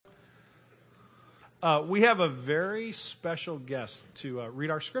We have a very special guest to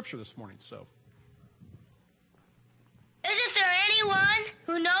read our scripture this morning. So, isn't there anyone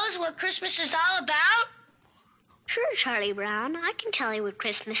who knows what Christmas is all about? Sure, Charlie Brown. I can tell you what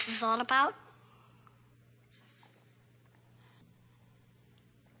Christmas is all about.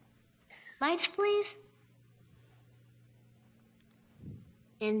 Lights, please.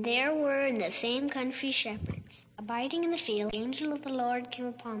 And there were in the same country shepherds, abiding in the field. The angel of the Lord came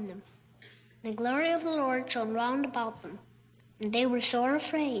upon them. The glory of the Lord shone round about them, and they were sore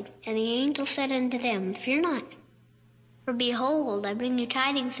afraid. And the angel said unto them, Fear not, for behold, I bring you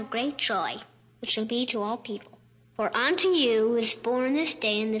tidings of great joy, which shall be to all people. For unto you is born this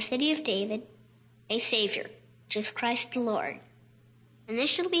day in the city of David a Savior, which is Christ the Lord. And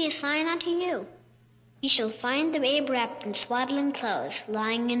this shall be a sign unto you. Ye shall find the babe wrapped in swaddling clothes,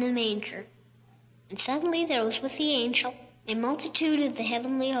 lying in a manger. And suddenly there was with the angel a multitude of the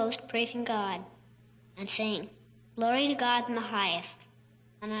heavenly host praising God, and saying, Glory to God in the highest,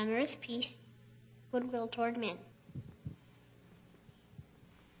 and on earth peace, goodwill toward men.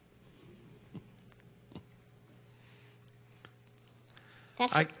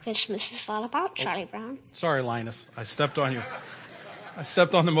 That's what Christmas is all about, Charlie Brown. Sorry, Linus. I stepped on you. I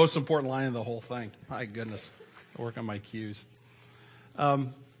stepped on the most important line of the whole thing. My goodness. I work on my cues.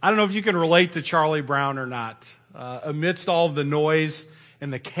 I don't know if you can relate to Charlie Brown or not. Amidst all of the noise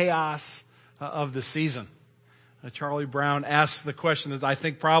and the chaos of the season, Charlie Brown asks the question that I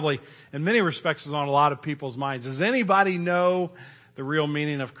think probably in many respects is on a lot of people's minds. Does anybody know the real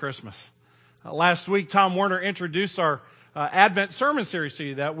meaning of Christmas? Last week, Tom Werner introduced our Advent sermon series to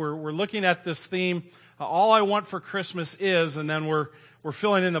you that we're looking at this theme, all I want for Christmas is, and then we're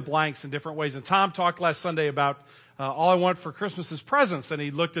filling in the blanks in different ways. And Tom talked last Sunday about all I want for Christmas is presents, and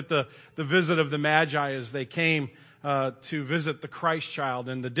he looked at the visit of the Magi as they came to visit the Christ child,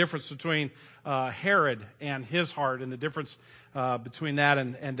 and the difference between Herod and his heart, and the difference between that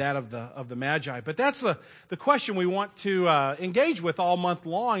and that of the Magi. But that's the question we want to engage with all month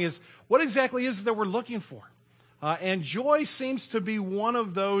long is what exactly is it that we're looking for? And joy seems to be one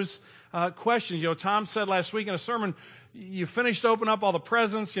of those questions. You know, Tom said last week in a sermon, you finished opening up all the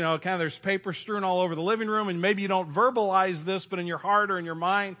presents, you know, kind of there's paper strewn all over the living room, and maybe you don't verbalize this, but in your heart or in your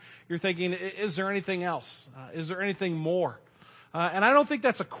mind, you're thinking, is there anything else? Is there anything more? And I don't think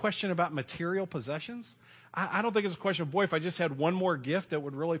that's a question about material possessions. I don't think it's a question of, boy, if I just had one more gift, that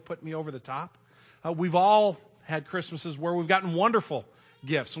would really put me over the top. We've all had Christmases where we've gotten wonderful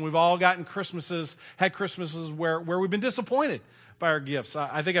gifts, and we've all had Christmases where we've been disappointed by our gifts.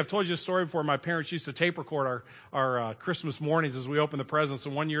 I think I've told you a story before. My parents used to tape record our Christmas mornings as we opened the presents,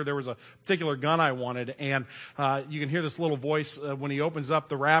 and one year there was a particular gun I wanted, and you can hear this little voice when he opens up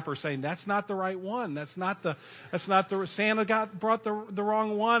the wrapper saying, that's not the right one, that's not the Santa brought the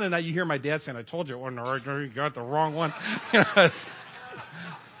wrong one. And you hear my dad saying, I told you it wasn't the right one, you got the wrong one. You know,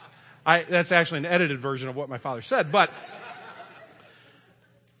 that's actually an edited version of what my father said, but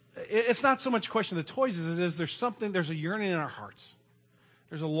it's not so much a question of the toys as it is there's a yearning in our hearts.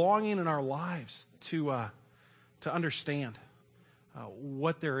 There's a longing in our lives to understand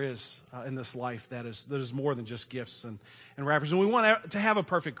what there is in this life that is more than just gifts and wrappers. And we want to have a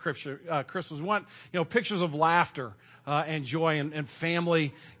perfect Christmas. We want, pictures of laughter and joy and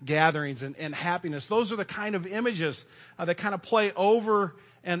family gatherings and happiness. Those are the kind of images that kind of play over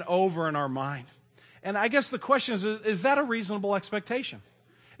and over in our mind. And I guess the question is that a reasonable expectation?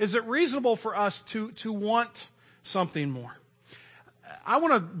 Is it reasonable for us to want something more? I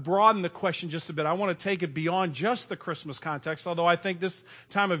want to broaden the question just a bit. I want to take it beyond just the Christmas context, although I think this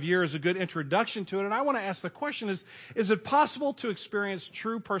time of year is a good introduction to it. And I want to ask the question is it possible to experience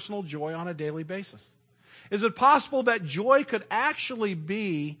true personal joy on a daily basis? Is it possible that joy could actually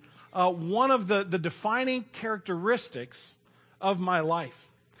be one of the defining characteristics of my life?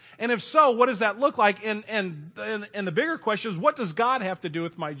 And if so, what does that look like? And the bigger question is, what does God have to do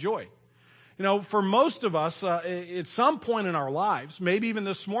with my joy? For most of us, at some point in our lives, maybe even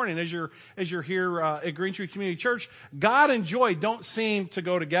this morning as you're here at Green Tree Community Church, God and joy don't seem to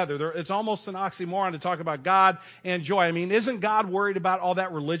go together. It's almost an oxymoron to talk about God and joy. I mean, isn't God worried about all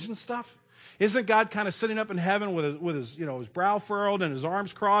that religion stuff? Isn't God kind of sitting up in heaven with his his brow furrowed and his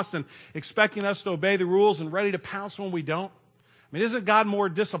arms crossed and expecting us to obey the rules and ready to pounce when we don't? I mean, isn't God more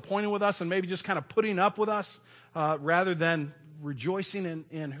disappointed with us and maybe just kind of putting up with us rather than rejoicing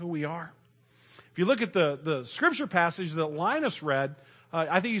in who we are? If you look at the scripture passage that Linus read,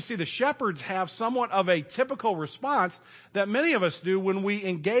 I think you see the shepherds have somewhat of a typical response that many of us do when we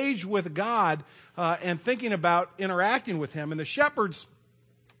engage with God and thinking about interacting with Him. And the shepherds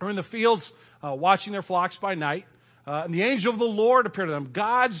are in the fields watching their flocks by night. And the angel of the Lord appeared to them.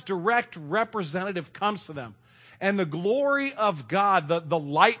 God's direct representative comes to them. And the glory of God, the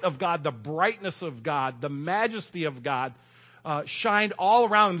light of God, the brightness of God, the majesty of God shined all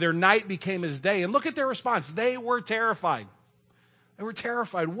around them. Their night became as day. And look at their response. They were terrified. They were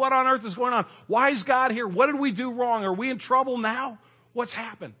terrified. What on earth is going on? Why is God here? What did we do wrong? Are we in trouble now? What's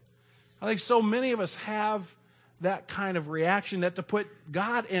happened? I think so many of us have that kind of reaction, that to put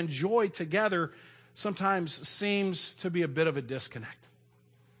God and joy together sometimes seems to be a bit of a disconnect.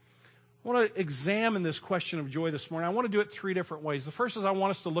 I want to examine this question of joy this morning. I want to do it three different ways. The first is I want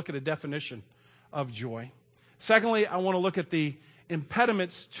us to look at a definition of joy. Secondly, I want to look at the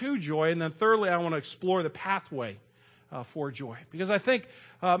impediments to joy. And then thirdly, I want to explore the pathway for joy. Because I think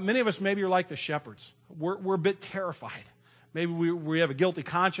many of us maybe are like the shepherds. We're a bit terrified. Maybe we have a guilty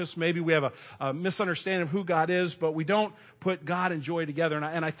conscience. Maybe we have a misunderstanding of who God is, but we don't put God and joy together.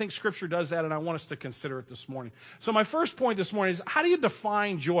 And I think Scripture does that, and I want us to consider it this morning. So my first point this morning is, how do you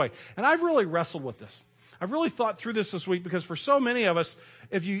define joy? And I've really wrestled with this. I've really thought through this week, because for so many of us,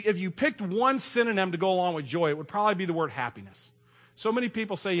 if you picked one synonym to go along with joy, it would probably be the word happiness. So many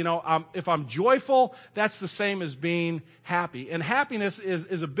people say, if I'm joyful, that's the same as being happy. And happiness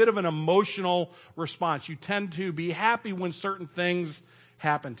is a bit of an emotional response. You tend to be happy when certain things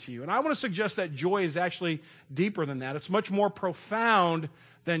happen to you. And I want to suggest that joy is actually deeper than that. It's much more profound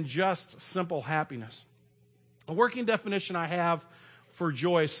than just simple happiness. A working definition I have for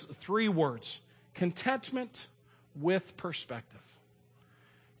joy is three words: contentment with perspective.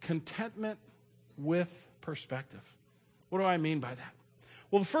 Contentment with perspective. What do I mean by that?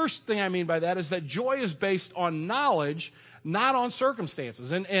 Well, the first thing I mean by that is that joy is based on knowledge, not on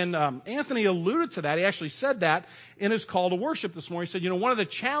circumstances. And Anthony alluded to that. He actually said that in his call to worship this morning. He said, one of the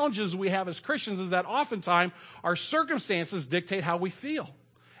challenges we have as Christians is that oftentimes our circumstances dictate how we feel.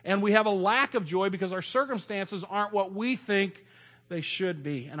 And we have a lack of joy because our circumstances aren't what we think they should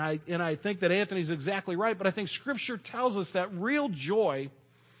be. And I think that Anthony's exactly right, but I think Scripture tells us that real joy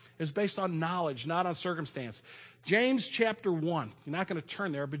is based on knowledge, not on circumstance. James chapter 1, you're not going to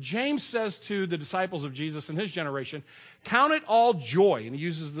turn there, but James says to the disciples of Jesus in his generation, count it all joy, and he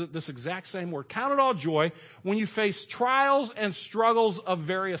uses this exact same word, count it all joy when you face trials and struggles of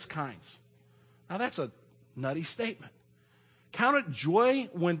various kinds. Now that's a nutty statement. Count it joy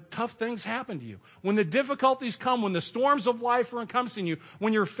when tough things happen to you, when the difficulties come, when the storms of life are encompassing you,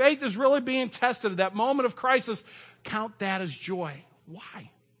 when your faith is really being tested at that moment of crisis. Count that as joy.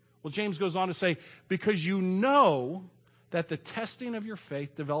 Why? Well, James goes on to say, because you know that the testing of your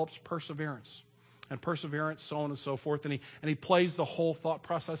faith develops perseverance. And perseverance, so on and so forth. And he plays the whole thought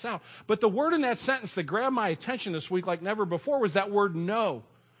process out. But the word in that sentence that grabbed my attention this week like never before was that word know.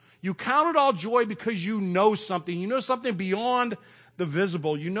 You count it all joy because you know something. You know something beyond the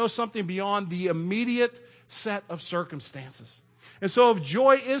visible. You know something beyond the immediate set of circumstances. And so if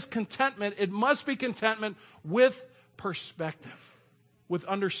joy is contentment, it must be contentment with perspective, with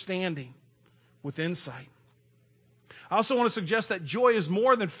understanding, with insight. I also want to suggest that joy is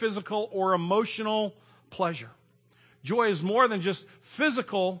more than physical or emotional pleasure. Joy is more than just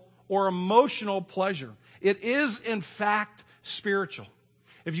physical or emotional pleasure. It is, in fact, spiritual.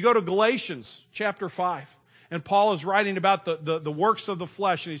 If you go to Galatians chapter 5, and Paul is writing about the works of the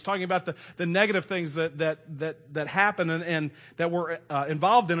flesh, and he's talking about the negative things that happen and that we're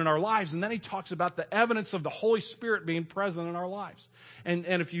involved in our lives. And then he talks about the evidence of the Holy Spirit being present in our lives. And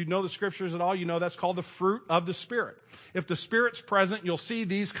if you know the Scriptures at all, you know that's called the fruit of the Spirit. If the Spirit's present, you'll see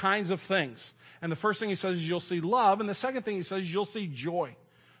these kinds of things. And the first thing he says is you'll see love, and the second thing he says is you'll see joy.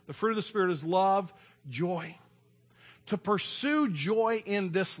 The fruit of the Spirit is love, joy. To pursue joy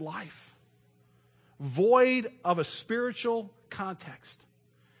in this life, void of a spiritual context,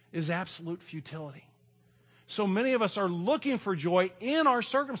 is absolute futility. So many of us are looking for joy in our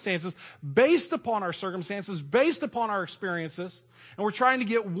circumstances, based upon our circumstances, based upon our experiences, and we're trying to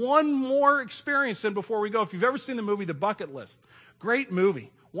get one more experience in before we go. If you've ever seen the movie The Bucket List, great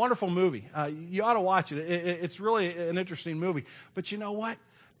movie, wonderful movie. You ought to watch it. It's really an interesting movie. But you know what?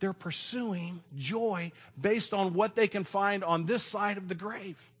 They're pursuing joy based on what they can find on this side of the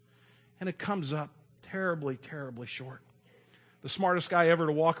grave. And it comes up terribly, terribly short. The smartest guy ever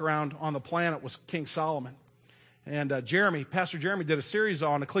to walk around on the planet was King Solomon. And Pastor Jeremy did a series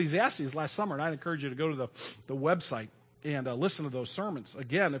on Ecclesiastes last summer, and I'd encourage you to go to the website and listen to those sermons.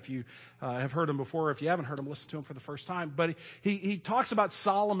 Again, if you have heard them before, or if you haven't heard them, listen to them for the first time. But he talks about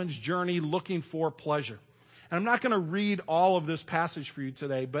Solomon's journey looking for pleasure. And I'm not going to read all of this passage for you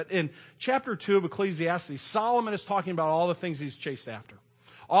today, but in chapter 2 of Ecclesiastes, Solomon is talking about all the things he's chased after.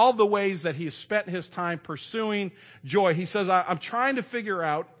 All the ways that he has spent his time pursuing joy. He says, I'm trying to figure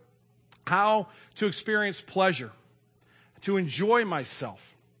out how to experience pleasure to enjoy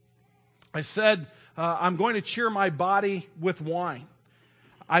myself. I said, I'm going to cheer my body with wine.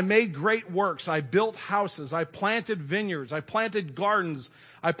 I made great works. I built houses. I planted vineyards. I planted gardens.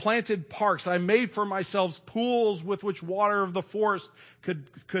 I planted parks. I made for myself pools with which water of the forest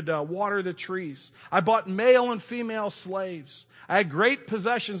could water the trees. I bought male and female slaves. I had great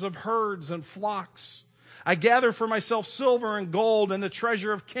possessions of herds and flocks. I gathered for myself silver and gold and the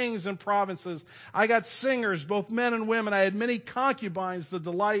treasure of kings and provinces. I got singers, both men and women. I had many concubines, the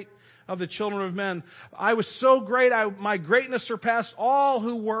delight of the children of men. I was so great, my greatness surpassed all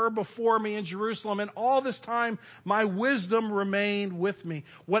who were before me in Jerusalem. And all this time, my wisdom remained with me.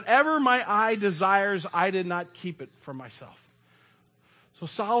 Whatever my eye desires, I did not keep it for myself. So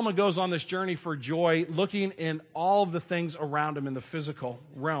Solomon goes on this journey for joy, looking in all of the things around him in the physical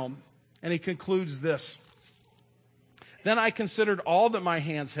realm. And he concludes this. Then I considered all that my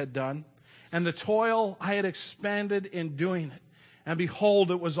hands had done, and the toil I had expended in doing it. And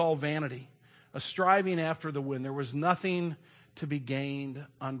behold, it was all vanity, a striving after the wind. There was nothing to be gained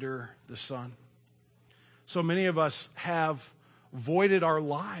under the sun. So many of us have voided our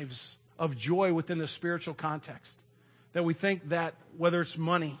lives of joy within the spiritual context. That we think that whether it's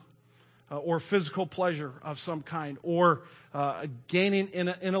money or physical pleasure of some kind or gaining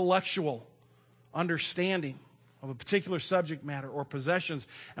an intellectual understanding of a particular subject matter or possessions,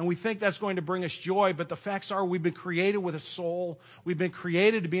 and we think that's going to bring us joy, but the facts are we've been created with a soul. We've been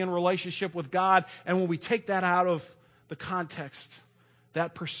created to be in relationship with God, and when we take that out of the context,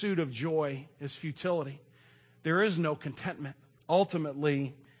 that pursuit of joy is futility. There is no contentment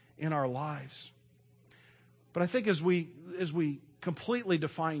ultimately in our lives. But I think as we completely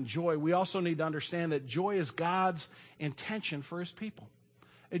define joy, we also need to understand that joy is God's intention for His people.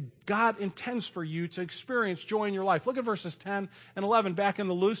 God intends for you to experience joy in your life. Look at verses 10 and 11 back in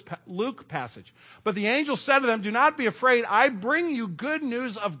the Luke passage. But the angel said to them, do not be afraid. I bring you good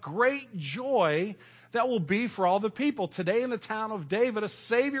news of great joy that will be for all the people. Today in the town of David, a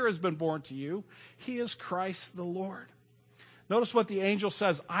Savior has been born to you. He is Christ the Lord. Notice what the angel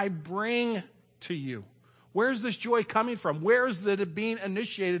says, I bring to you. Where's this joy coming from? Where is it being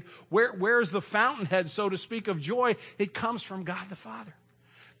initiated? Where is the fountainhead, so to speak, of joy? It comes from God the Father.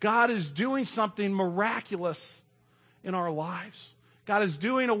 God is doing something miraculous in our lives. God is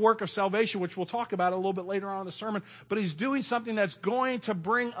doing a work of salvation, which we'll talk about a little bit later on in the sermon, but He's doing something that's going to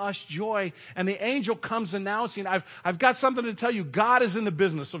bring us joy. And the angel comes announcing, I've got something to tell you. God is in the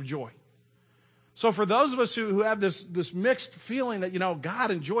business of joy. So for those of us who have this mixed feeling that, God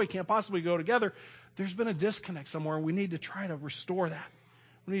and joy can't possibly go together, there's been a disconnect somewhere, and we need to try to restore that.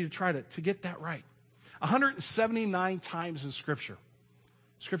 We need to try to get that right. 179 times in Scripture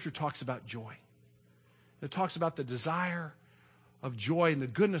talks about joy. It talks about the desire of joy and the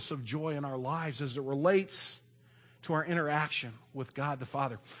goodness of joy in our lives as it relates to our interaction with God the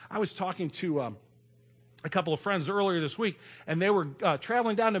Father. I was talking to a couple of friends earlier this week, and they were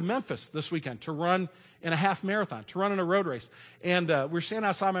traveling down to Memphis this weekend to run in a half marathon, to run in a road race. And we were standing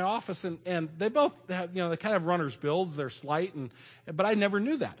outside my office, and they both have, they kind of runners' builds. They're slight, but I never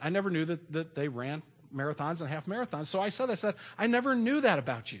knew that. I never knew that they ran marathons and half marathons. So I said, I never knew that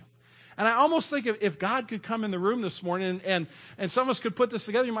about you. And I almost think if God could come in the room this morning and some of us could put this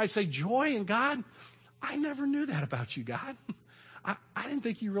together, you might say, joy in God? I never knew that about you, God. I didn't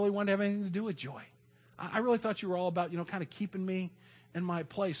think you really wanted to have anything to do with joy. I really thought you were all about, kind of keeping me in my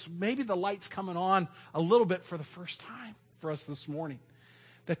place. Maybe the light's coming on a little bit for the first time for us this morning.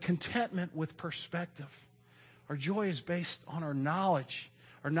 The contentment with perspective. Our joy is based on our knowledge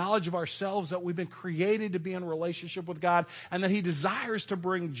of ourselves, that we've been created to be in relationship with God, and that He desires to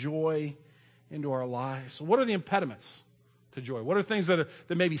bring joy into our lives. So what are the impediments to joy? What are things that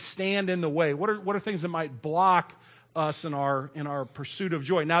maybe stand in the way? What are things that might block us in our pursuit of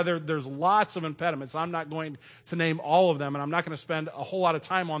joy? Now, there's lots of impediments. I'm not going to name all of them, and I'm not going to spend a whole lot of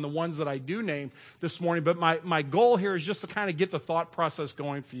time on the ones that I do name this morning, but my goal here is just to kind of get the thought process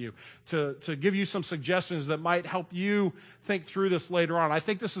going for you, to give you some suggestions that might help you think through this later on. I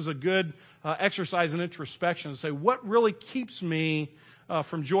think this is a good exercise in introspection to say, what really keeps me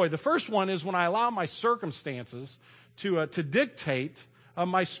from joy? The first one is when I allow my circumstances to dictate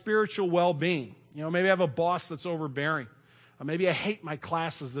my spiritual well-being. Maybe I have a boss that's overbearing. Maybe I hate my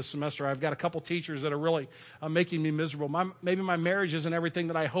classes this semester. I've got a couple teachers that are really making me miserable. Maybe my marriage isn't everything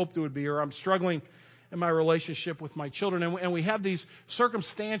that I hoped it would be, or I'm struggling in my relationship with my children. And we have these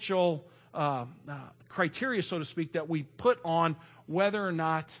circumstantial criteria, so to speak, that we put on whether or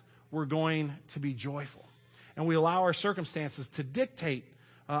not we're going to be joyful. And we allow our circumstances to dictate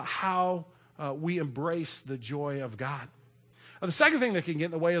how we embrace the joy of God. The second thing that can get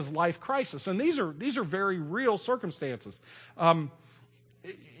in the way is life crisis. And these are very real circumstances.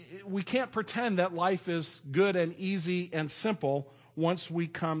 We can't pretend that life is good and easy and simple once we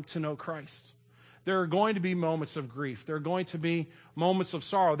come to know Christ. There are going to be moments of grief. There are going to be moments of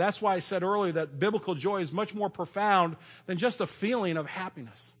sorrow. That's why I said earlier that biblical joy is much more profound than just a feeling of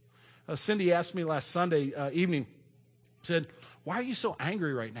happiness. Cindy asked me last Sunday evening, said, "Why are you so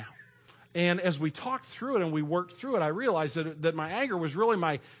angry right now?" And as we talked through it and we worked through it, I realized that my anger was really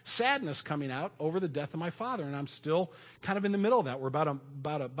my sadness coming out over the death of my father. And I'm still kind of in the middle of that. We're about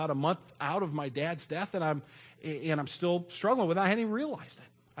a month out of my dad's death, and I'm still struggling with it. I hadn't even realized it.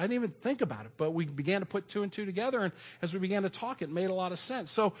 I didn't even think about it. But we began to put two and two together, and as we began to talk, it made a lot of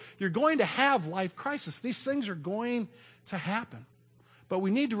sense. So you're going to have life crisis. These things are going to happen. But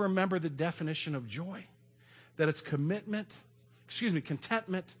we need to remember the definition of joy, that it's contentment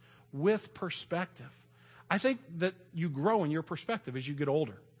with perspective. I think that you grow in your perspective as you get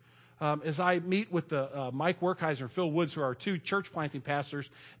older. As I meet with Mike Werkheiser and Phil Woods, who are two church planting pastors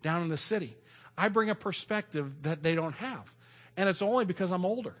down in the city, I bring a perspective that they don't have. And it's only because I'm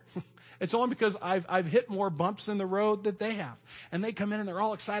older. It's only because I've hit more bumps in the road that they have. And they come in and they're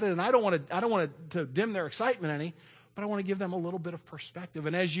all excited, and I don't want to dim their excitement any, but I want to give them a little bit of perspective.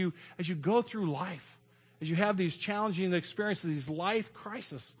 And as you go through life, as you have these challenging experiences, these life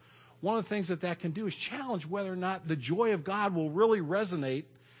crises, one of the things that can do is challenge whether or not the joy of God will really resonate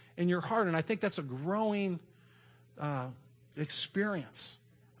in your heart. And I think that's a growing experience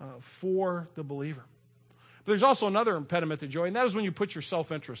for the believer. But there's also another impediment to joy, and that is when you put your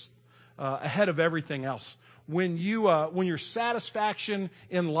self-interest ahead of everything else. When your satisfaction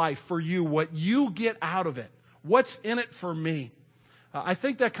in life for you, what you get out of it, what's in it for me. I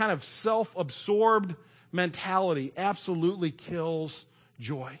think that kind of self-absorbed mentality absolutely kills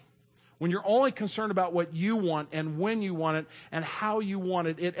joy. When you're only concerned about what you want and when you want it and how you want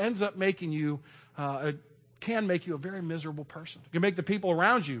it, it ends up making you, can make you a very miserable person. It can make the people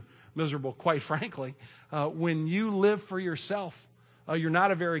around you miserable, quite frankly. When you live for yourself, you're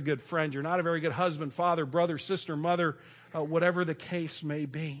not a very good friend. You're not a very good husband, father, brother, sister, mother, whatever the case may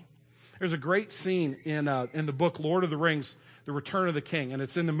be. There's a great scene in the book Lord of the Rings, The Return of the King, and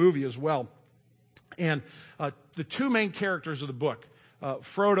it's in the movie as well. And the two main characters of the book,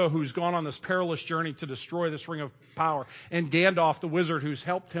 Frodo, who's gone on this perilous journey to destroy this ring of power, and Gandalf, the wizard, who's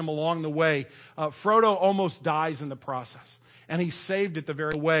helped him along the way. Frodo almost dies in the process, and he's saved it the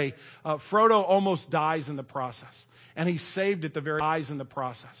very way. Frodo almost dies in the process, and he's saved it the very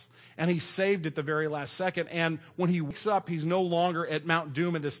last second. And when he wakes up, he's no longer at Mount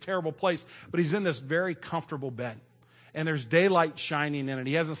Doom in this terrible place, but he's in this very comfortable bed. And there's daylight shining in it.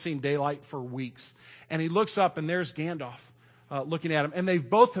 He hasn't seen daylight for weeks. And he looks up, and there's Gandalf looking at him. And they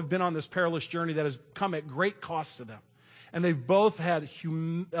both have been on this perilous journey that has come at great cost to them. And they've both had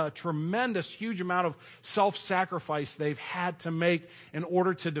tremendous, huge amount of self-sacrifice they've had to make in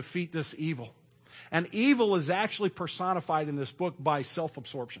order to defeat this evil. And evil is actually personified in this book by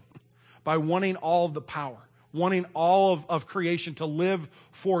self-absorption, by wanting all of the power, wanting all of creation to live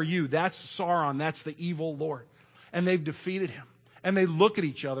for you. That's Sauron. That's the evil Lord. And they've defeated him. And they look at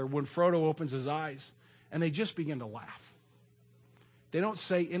each other when Frodo opens his eyes, and they just begin to laugh. They don't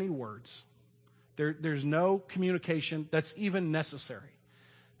say any words. There's no communication that's even necessary.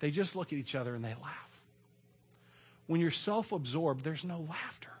 They just look at each other and they laugh. When you're self-absorbed, there's no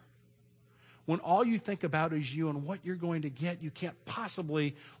laughter. When all you think about is you and what you're going to get, you can't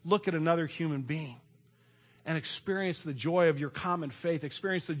possibly look at another human being and experience the joy of your common faith,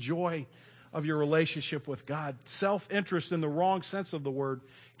 experience the joy of your relationship with God. Self-interest in the wrong sense of the word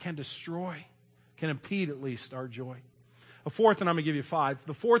can impede at least our joy. A fourth, and I'm going to give you 5.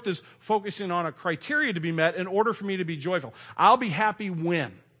 The fourth is focusing on a criteria to be met in order for me to be joyful. I'll be happy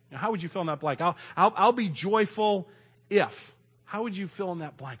when. Now, how would you fill in that blank? I'll be joyful if. How would you fill in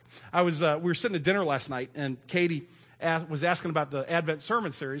that blank? We were sitting at dinner last night, and Katie was asking about the Advent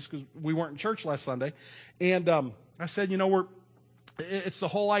sermon series because we weren't in church last Sunday. And I said, it's the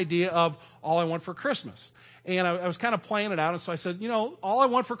whole idea of all I want for Christmas. And I was kind of playing it out, and so I said, all I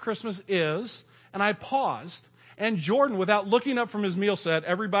want for Christmas is, and I paused, and Jordan, without looking up from his meal, said,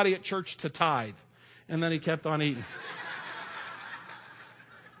 everybody at church to tithe. And then he kept on eating.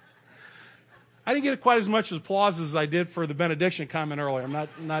 I didn't get quite as much applause as I did for the benediction comment earlier. I'm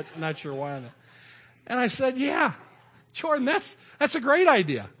not sure why on that. And I said, yeah, Jordan, that's a great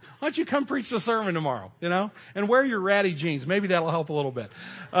idea. Why don't you come preach the sermon tomorrow, and wear your ratty jeans. Maybe that'll help a little bit.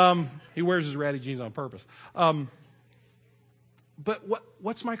 He wears his ratty jeans on purpose. But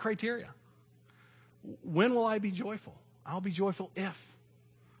what's my criteria? When will I be joyful? I'll be joyful if.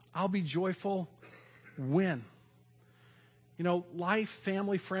 I'll be joyful when. life,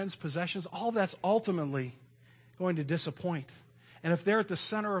 family, friends, possessions, all that's ultimately going to disappoint. And if they're at the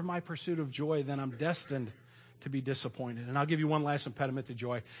center of my pursuit of joy, then I'm destined to be disappointed. And I'll give you one last impediment to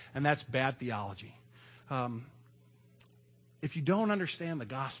joy, and that's bad theology. If you don't understand the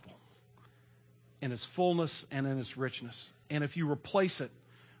gospel in its fullness and in its richness, and if you replace it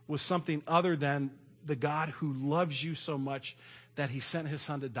with something other than the God who loves you so much that he sent his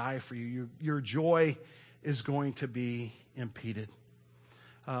son to die for you, your joy is going to be impeded.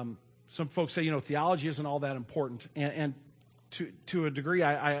 Some folks say, theology isn't all that important. And to a degree,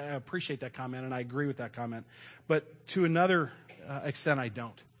 I appreciate that comment, and I agree with that comment. But to another extent, I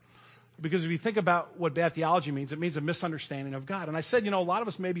don't. Because if you think about what bad theology means, it means a misunderstanding of God. And I said, a lot of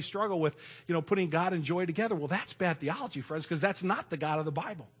us maybe struggle with, putting God and joy together. Well, that's bad theology, friends, because that's not the God of the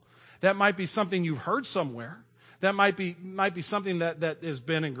Bible. That might be something you've heard somewhere. That might be something that has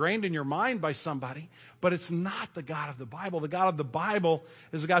been ingrained in your mind by somebody, but it's not the God of the Bible. The God of the Bible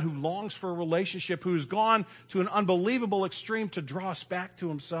is a God who longs for a relationship, who's gone to an unbelievable extreme to draw us back to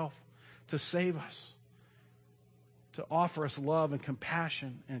himself, to save us, to offer us love and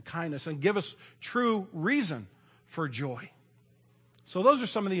compassion and kindness, and give us true reason for joy. So those are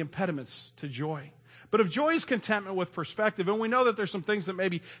some of the impediments to joy. But if joy is contentment with perspective, and we know that there's some things that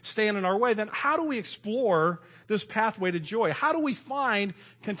maybe stand in our way, then how do we explore this pathway to joy? How do we find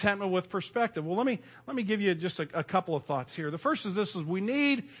contentment with perspective? Well, let me give you just a couple of thoughts here. The first is this: we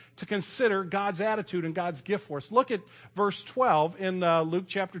need to consider God's attitude and God's gift for us. Look at verse 12 in Luke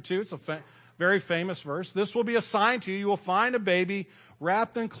chapter 2. It's a very famous verse. This will be a sign to you. You will find a baby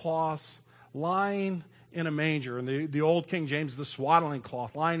wrapped in cloths, lying in a manger. And the old King James, the swaddling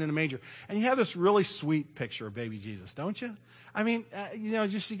cloth, lying in a manger. And you have this really sweet picture of baby Jesus, don't you? I mean,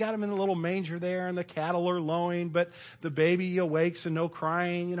 just you got him in a little manger there, and the cattle are lowing, but the baby awakes and no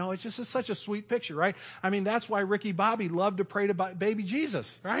crying. It's just such a sweet picture, right? I mean, that's why Ricky Bobby loved to pray to baby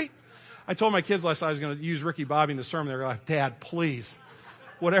Jesus, right? I told my kids last night I was going to use Ricky Bobby in the sermon. They were like, Dad, please.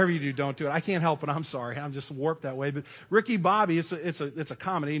 Whatever you do, don't do it. I can't help it. I'm sorry. I'm just warped that way. But Ricky Bobby, it's a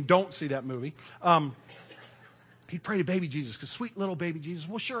comedy. And don't see that movie. He'd pray to baby Jesus because sweet little baby Jesus.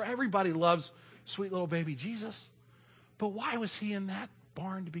 Well, sure, everybody loves sweet little baby Jesus. But why was he in that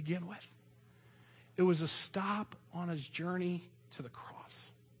barn to begin with? It was a stop on his journey to the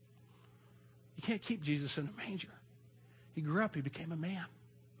cross. You can't keep Jesus in a manger. He grew up. He became a man.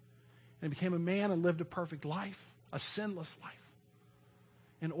 And he became a man and lived a perfect life, a sinless life,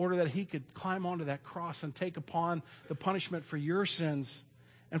 in order that he could climb onto that cross and take upon the punishment for your sins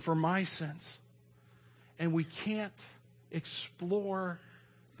and for my sins. And we can't explore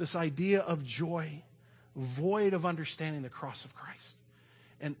this idea of joy void of understanding the cross of Christ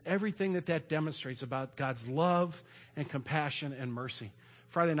and everything that demonstrates about God's love and compassion and mercy.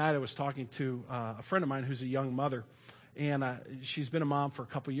 Friday night I was talking to a friend of mine who's a young mother, and she's been a mom for a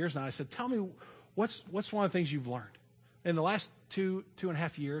couple of years now. I said, tell me, what's one of the things you've learned in the last two and a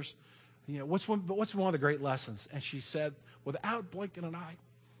half years? What's one of the great lessons? And she said, without blinking an eye,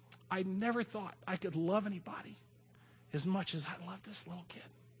 I never thought I could love anybody as much as I love this little kid.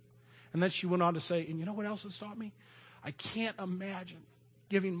 And then she went on to say, and you know what else it's taught me? I can't imagine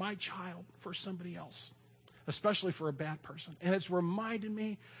giving my child for somebody else, especially for a bad person. And it's reminded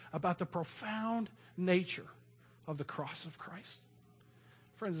me about the profound nature of the cross of Christ.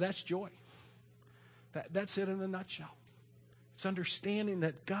 Friends, that's joy. That's it in a nutshell. It's understanding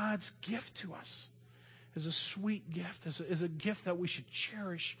that God's gift to us is a sweet gift, is a gift that we should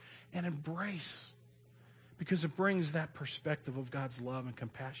cherish and embrace because it brings that perspective of God's love and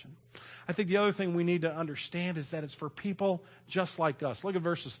compassion. I think the other thing we need to understand is that it's for people just like us. Look at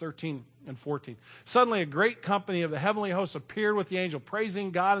verses 13 and 14. Suddenly a great company of the heavenly hosts appeared with the angel, praising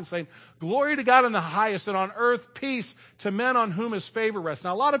God and saying, "Glory to God in the highest, and on earth peace to men on whom his favor rests."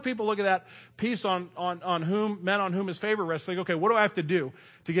 Now, a lot of people look at that peace on whom his favor rests. They go, okay, what do I have to do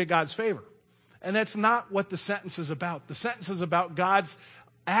to get God's favor? And that's not what the sentence is about. The sentence is about God's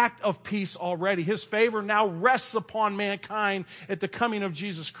act of peace already. His favor now rests upon mankind at the coming of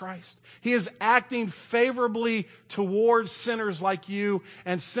Jesus Christ. He is acting favorably towards sinners like you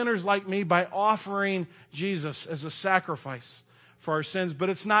and sinners like me by offering Jesus as a sacrifice for our sins. But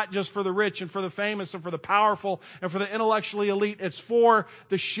it's not just for the rich and for the famous and for the powerful and for the intellectually elite. It's for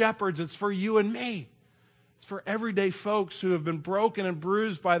the shepherds. It's for you and me. It's for everyday folks who have been broken and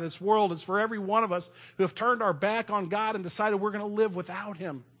bruised by this world. It's for every one of us who have turned our back on God and decided we're going to live without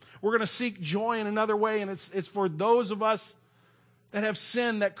him. We're going to seek joy in another way, and it's for those of us that have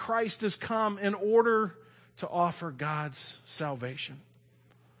sinned that Christ has come in order to offer God's salvation.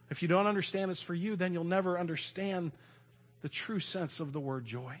 If you don't understand it's for you, then you'll never understand the true sense of the word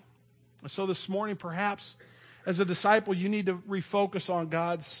joy. So this morning, perhaps, As a disciple, you need to refocus on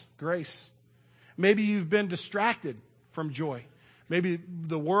God's grace. Maybe you've been distracted from joy. Maybe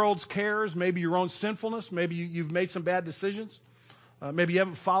the world's cares, maybe your own sinfulness, maybe you've made some bad decisions. Maybe you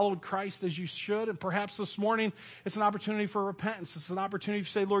haven't followed Christ as you should. And perhaps this morning, it's an opportunity for repentance. It's an opportunity to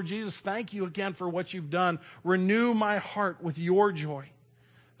say, Lord Jesus, thank you again for what you've done. Renew my heart with your joy,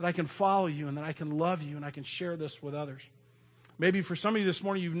 that I can follow you and that I can love you and I can share this with others. Maybe for some of you this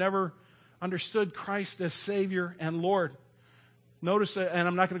morning, you've never understood Christ as Savior and Lord. Notice, and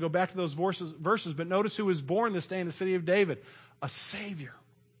I'm not going to go back to those verses, but notice who was born this day in the city of David. A Savior,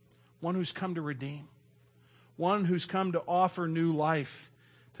 one who's come to redeem, one who's come to offer new life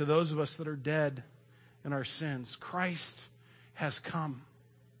to those of us that are dead in our sins. Christ has come.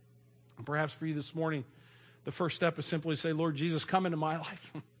 And perhaps for you this morning, the first step is simply to say, Lord Jesus, come into my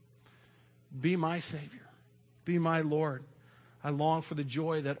life. Be my Savior. Be my Lord. I long for the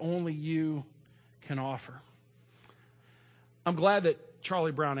joy that only you can offer. I'm glad that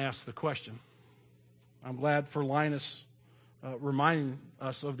Charlie Brown asked the question. I'm glad for Linus reminding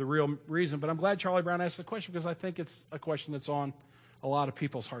us of the real reason, but I'm glad Charlie Brown asked the question because I think it's a question that's on a lot of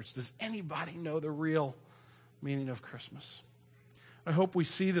people's hearts. Does anybody know the real meaning of Christmas? I hope we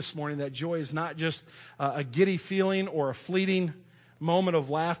see this morning that joy is not just a giddy feeling or a fleeting moment of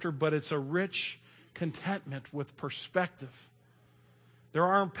laughter, but it's a rich contentment with perspective. There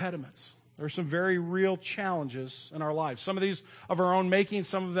are impediments. There are some very real challenges in our lives. Some of these of our own making,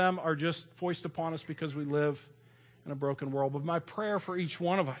 some of them are just foisted upon us because we live in a broken world. But my prayer for each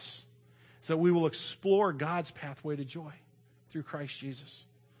one of us is that we will explore God's pathway to joy through Christ Jesus.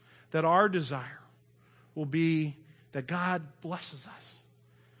 That our desire will be that God blesses us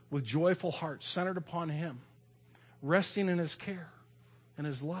with joyful hearts centered upon Him, resting in His care and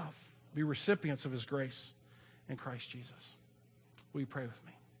His love, be recipients of His grace in Christ Jesus. Will you pray with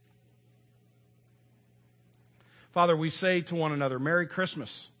me? Father, we say to one another, Merry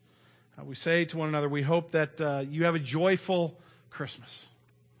Christmas. We say to one another, we hope that you have a joyful Christmas.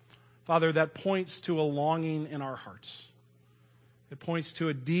 Father, that points to a longing in our hearts. It points to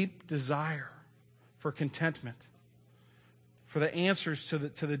a deep desire for contentment, for the answers to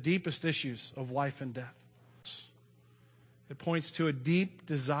the deepest issues of life and death. It points to a deep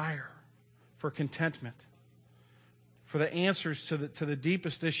desire for contentment, for the answers to the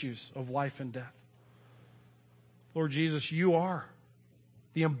deepest issues of life and death. Lord Jesus, you are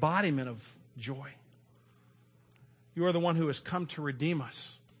the embodiment of joy. You are the one who has come to redeem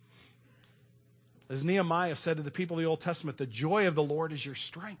us. As Nehemiah said to the people of the Old Testament, the joy of the Lord is your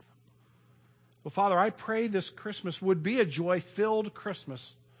strength. Well, Father, I pray this Christmas would be a joy-filled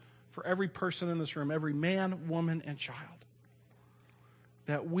Christmas for every person in this room, every man, woman, and child.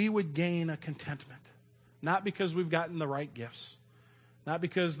 That we would gain a contentment, not because we've gotten the right gifts, not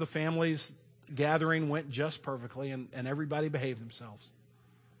because the family's gathering went just perfectly and everybody behaved themselves,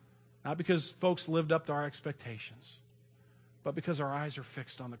 not because folks lived up to our expectations, but because our eyes are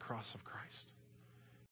fixed on the cross of Christ.